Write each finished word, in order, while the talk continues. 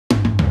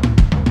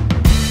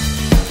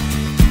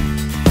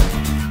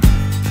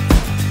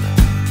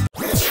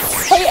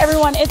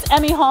everyone, it's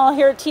Emmy Hall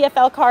here at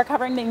TFL Car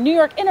covering the New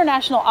York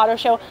International Auto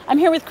Show. I'm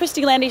here with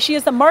Christy Landy. She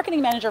is the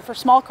marketing manager for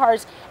small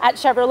cars at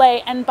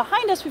Chevrolet, and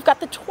behind us we've got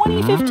the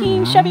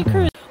 2015 Chevy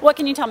Cruze. What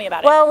can you tell me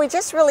about it? Well, we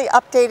just really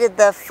updated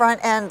the front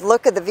end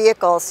look of the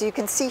vehicle, so you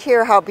can see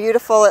here how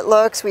beautiful it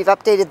looks. We've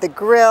updated the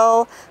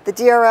grille, the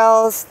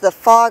DRLs, the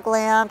fog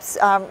lamps,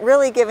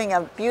 really giving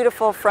a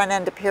beautiful front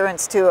end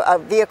appearance to a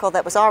vehicle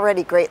that was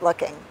already great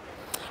looking.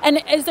 And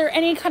is there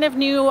any kind of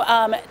new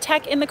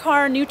tech in the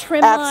car, new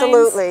trim lines?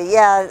 Absolutely,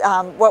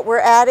 yeah. What we're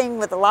adding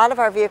with a lot of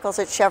our vehicles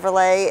at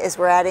Chevrolet is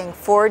we're adding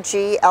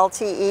 4G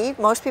LTE.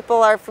 Most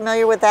people are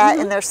familiar with that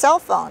in their cell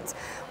phones.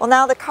 Well,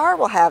 now the car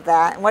will have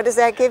that. And what does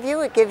that give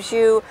you? It gives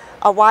you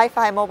a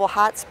Wi-Fi mobile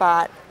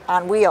hotspot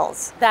on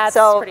wheels. That's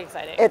pretty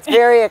exciting. It's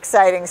very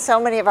exciting.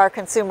 So many of our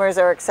consumers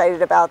are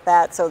excited about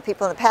that. So the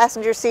people in the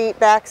passenger seat,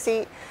 back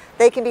seat,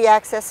 they can be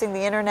accessing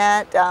the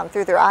internet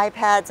through their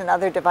iPads and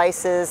other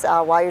devices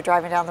while you're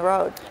driving down the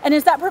road. And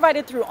is that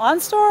provided through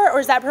OnStar, or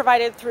is that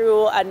provided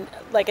through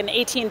like an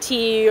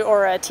AT&T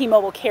or a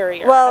T-Mobile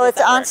carrier? Well,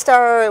 it's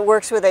OnStar. It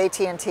works with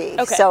AT&T,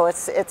 okay. So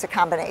it's a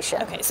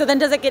combination. Okay, so then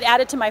does it get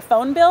added to my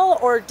phone bill,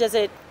 or does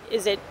it?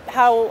 Is it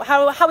how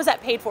is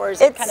that paid for? Is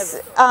it kind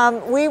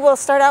of? We will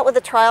start out with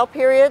a trial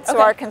period, so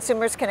okay. our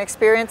consumers can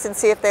experience and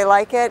see if they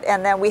like it,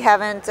 and then we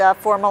haven't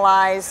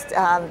formalized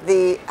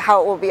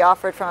how it will be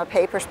offered from a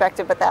pay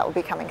perspective, but that will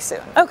be coming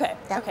soon. Okay,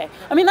 yeah. Okay.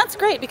 I mean, that's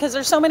great, because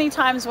there's so many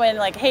times when,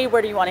 like, hey,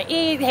 where do you want to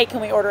eat? Hey,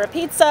 can we order a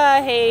pizza?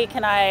 Hey,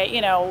 can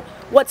I,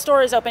 what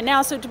store is open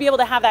now? So to be able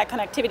to have that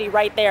connectivity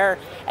right there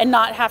and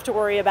not have to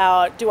worry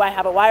about, do I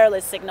have a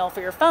wireless signal for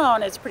your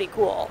phone, is pretty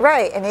cool.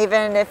 Right, and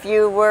even if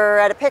you were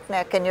at a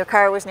picnic and your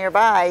car was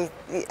nearby,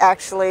 it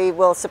actually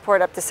will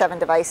support up to 7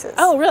 devices.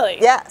 Oh, really?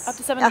 Yes. Up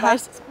to 7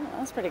 devices. Oh,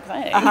 that's pretty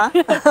exciting.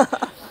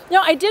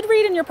 I did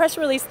read in your press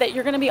release that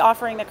you're going to be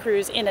offering the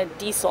Cruze in a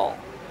diesel.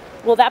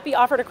 Will that be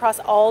offered across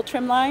all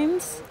trim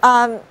lines?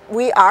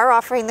 We are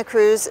offering the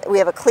Cruze. We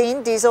have a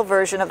clean diesel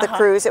version of the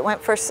Cruze.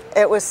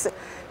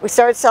 We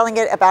started selling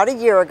it about a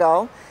year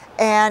ago,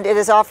 and it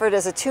is offered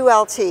as a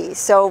 2LT.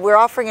 So we're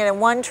offering it in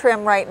one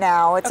trim right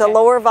now. It's a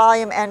lower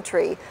volume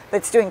entry, but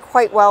it's doing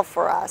quite well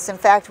for us. In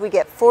fact, we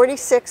get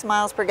 46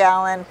 miles per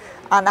gallon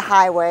on the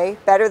highway,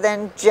 better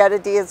than Jetta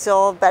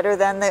diesel, better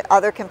than the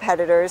other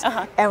competitors,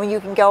 and you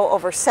can go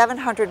over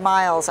 700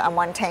 miles on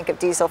one tank of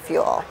diesel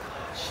fuel.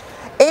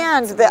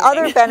 And the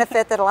other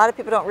benefit that a lot of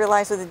people don't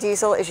realize with the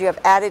diesel is you have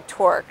added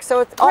torque.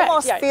 So it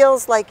almost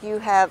feels like you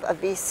have a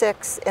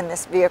V6 in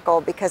this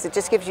vehicle, because it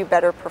just gives you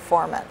better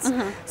performance.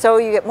 So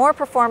you get more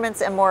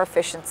performance and more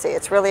efficiency.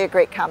 It's really a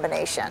great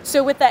combination.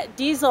 So with that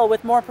diesel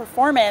with more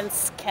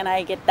performance, can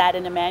I get that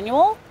in a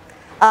manual?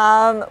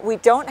 We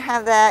don't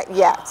have that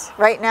yet.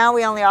 Right now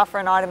we only offer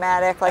an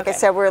automatic. Like I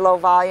said, we're low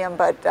volume,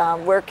 but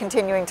we're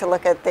continuing to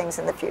look at things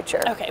in the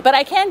future. Okay, but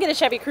I can get a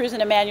Chevy Cruze in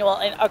a manual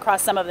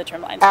across some of the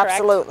trim lines, correct?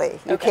 Absolutely,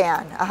 you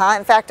can.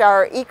 In fact,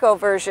 our Eco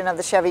version of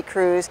the Chevy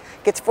Cruze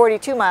gets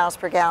 42 miles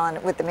per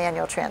gallon with the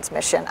manual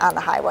transmission on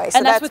the highway. So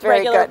and that's with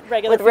very good.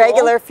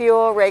 Regular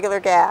fuel, regular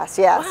gas,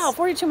 yes. Wow,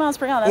 42 miles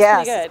per gallon,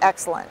 that's pretty good. Yes,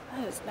 excellent.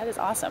 That is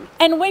awesome.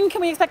 And when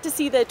can we expect to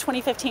see the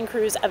 2015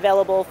 Cruze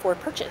available for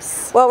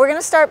purchase? Well, we're going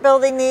to start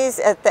building these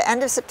at the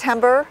end of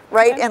September,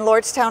 right in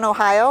Lordstown,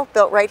 Ohio,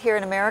 built right here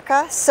in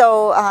America.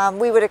 So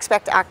we would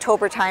expect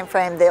October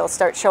timeframe they'll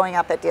start showing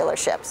up at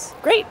dealerships.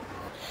 Great.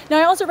 Now,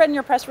 I also read in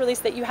your press release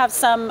that you have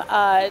some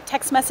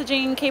text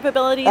messaging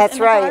capabilities. That's in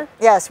the right. car?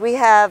 Yes, we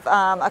have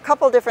a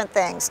couple different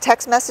things.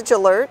 Text message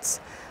alerts,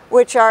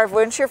 which are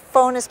once your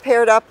phone is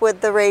paired up with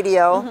the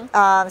radio,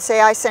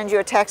 say I send you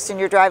a text and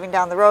you're driving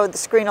down the road, the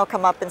screen will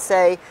come up and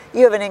say,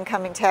 you have an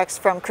incoming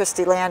text from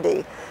Christy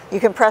Landy. You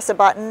can press a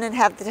button and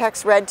have the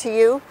text read to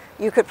you.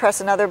 You could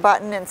press another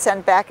button and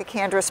send back a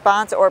canned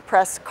response, or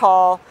press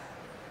call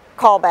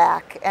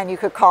back, and you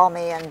could call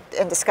me and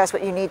discuss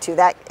what you need to.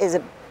 That is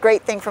a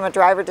great thing from a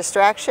driver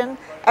distraction.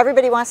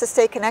 Everybody wants to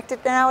stay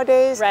connected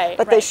nowadays,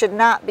 but they should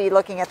not be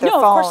looking at their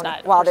phone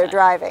while they're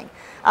driving.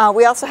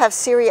 We also have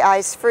Siri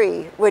Eyes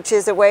Free, which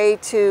is a way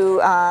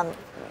to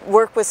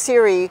work with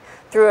Siri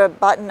through a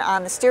button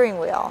on the steering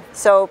wheel.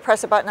 So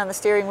press a button on the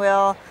steering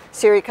wheel,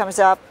 Siri comes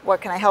up,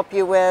 what can I help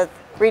you with?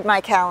 Read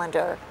my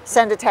calendar,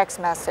 send a text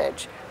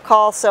message,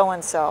 call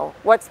so-and-so,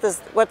 what's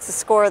the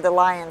score of the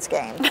Lions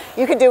game?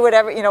 You can do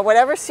whatever,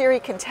 whatever Siri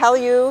can tell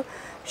you,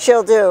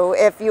 she'll do.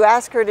 If you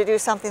ask her to do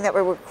something that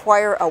would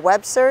require a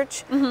web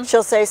search,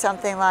 she'll say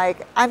something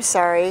like, I'm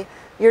sorry,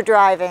 you're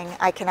driving,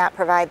 I cannot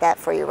provide that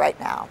for you right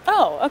now.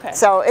 Oh, okay.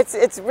 So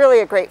it's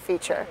really a great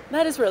feature.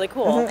 That is really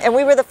cool. And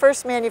we were the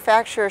first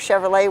manufacturer,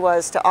 Chevrolet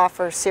was, to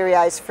offer Siri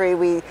Eyes Free.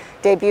 We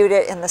debuted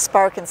it in the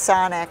Spark and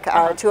Sonic,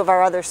 2 of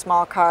our other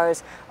small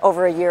cars,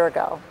 over a year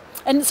ago.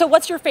 And so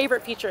what's your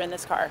favorite feature in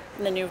this car,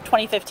 in the new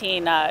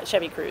 2015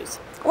 Chevy Cruze?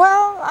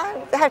 Well,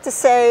 I have to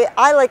say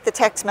I like the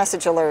text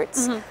message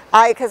alerts.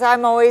 Because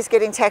I'm always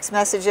getting text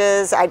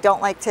messages. I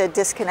don't like to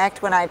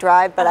disconnect when I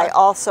drive, but I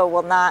also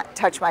will not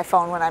touch my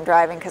phone when I'm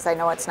driving because I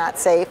know it's not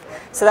safe.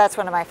 So that's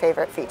one of my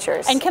favorite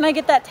features. And can I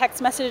get that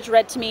text message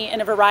read to me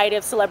in a variety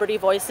of celebrity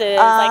voices,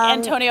 like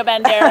Antonio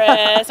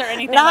Banderas or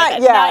anything like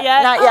that? Not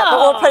yet? Not yet, but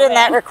we'll put in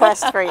that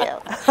request for you.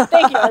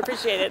 Thank you, I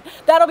appreciate it.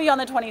 That'll be on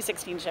the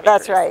 2016 Chevy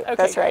That's Cruze. right, Okay,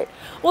 that's great. right.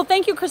 Well,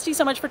 thank you, Christy,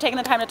 so much for taking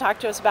the time to talk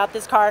to us about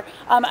this car.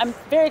 I'm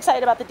very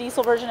excited about the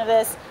diesel version of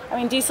this. I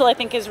mean, diesel, I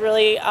think, is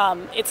really,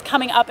 it's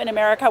coming up in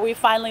America. We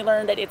finally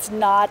learned that it's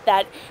not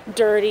that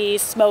dirty,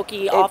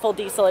 smoky, awful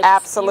diesel. It's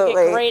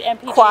absolutely. You get great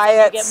MPGs,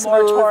 Quiet, you get smooth.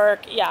 more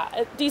torque.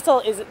 Yeah, diesel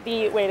is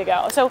the way to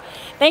go. So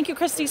thank you,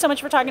 Christy, so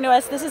much for talking to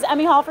us. This is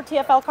Emmy Hall for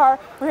TFL Car.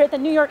 We're here at the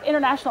New York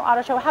International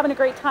Auto Show having a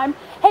great time.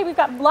 Hey, we've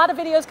got a lot of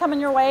videos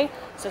coming your way,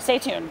 so stay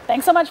tuned.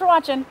 Thanks so much for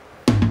watching.